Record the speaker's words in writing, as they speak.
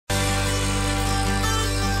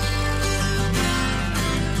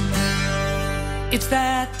It's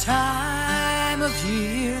that time of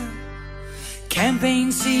year,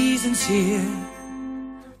 campaign season's here.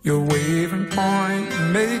 You'll wave and point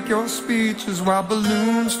and make your speeches while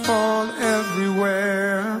balloons fall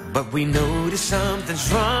everywhere. But we notice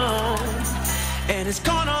something's wrong, and it's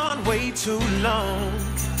gone on way too long.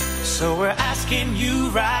 So we're asking you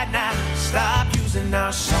right now, stop using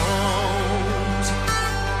our songs.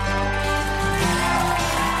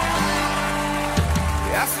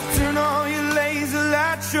 You have to turn on your laser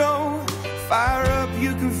light show, fire up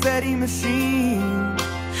your confetti machine,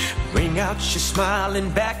 bring out your smiling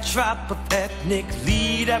backdrop of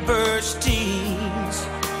ethnically diverse teens.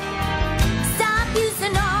 Stop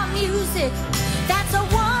using our music, that's a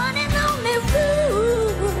one and only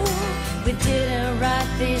rule. We didn't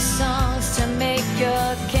write these songs to make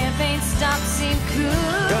your campaign stop seem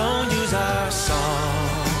cool. Don't use our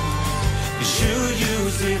song, 'cause you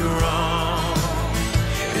used it wrong.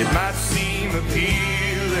 It might seem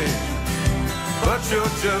appealing, but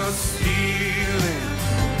you're just stealing.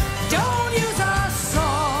 Don't use our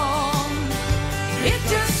song, it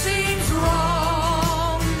just seems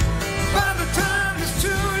wrong. By the time this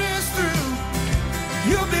tour is through,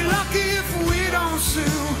 you'll be lucky if we don't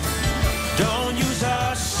sue. Don't use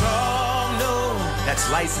our song, no. That's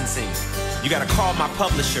licensing. You gotta call my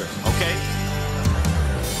publisher, okay?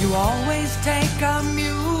 You always take our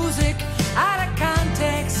music out of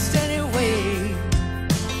context anyway.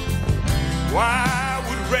 Why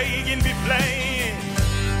would Reagan be playing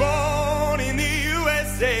Born in the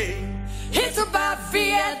USA? It's about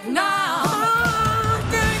Vietnam. Oh,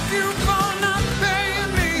 thank you for not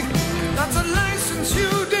paying me. That's a license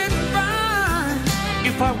you didn't buy.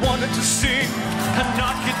 If I wanted to sing and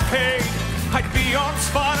not get paid, I'd be on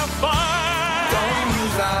Spotify. Don't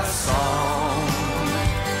use our song.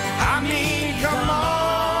 I mean, come on.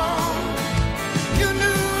 You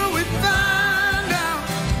knew we'd find out.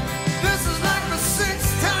 This is like the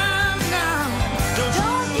sixth time now.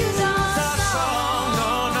 Don't use our song,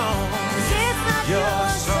 no, no. It's not Your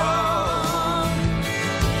song.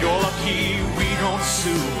 You're lucky we don't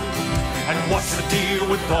sue. And what's the deal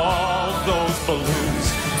with all those balloons?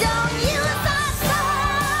 Don't use our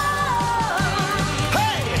song.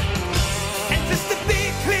 Hey! And just to be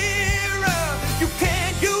clearer, you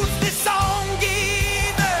can't use this song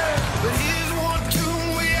either. But here's one tune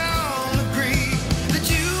we all agree that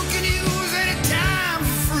you can use anytime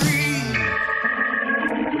for free.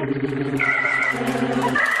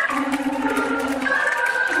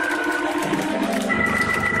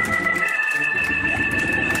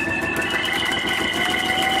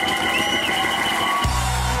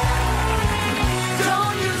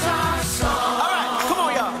 Don't use our song. All right, come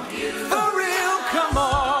on, y'all. For real, come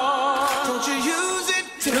on. Don't you use it?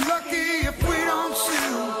 You're lucky if we don't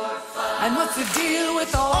sue. And what's the deal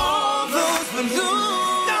with all those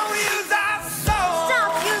balloons? Don't use our song.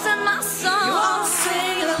 Stop using my song. You all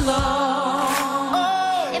sing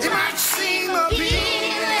along. It might seem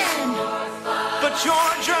appealing, But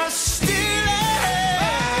you're just stealing.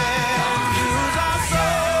 Use our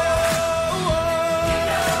song.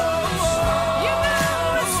 You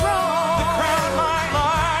know it's wrong. The crowd might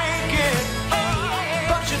like it,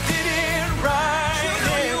 but you did it right. You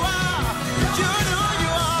know you are. You know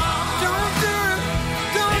you are. Don't do it.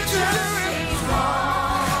 Don't do it.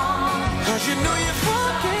 'Cause you know you're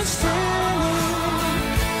fucking straight.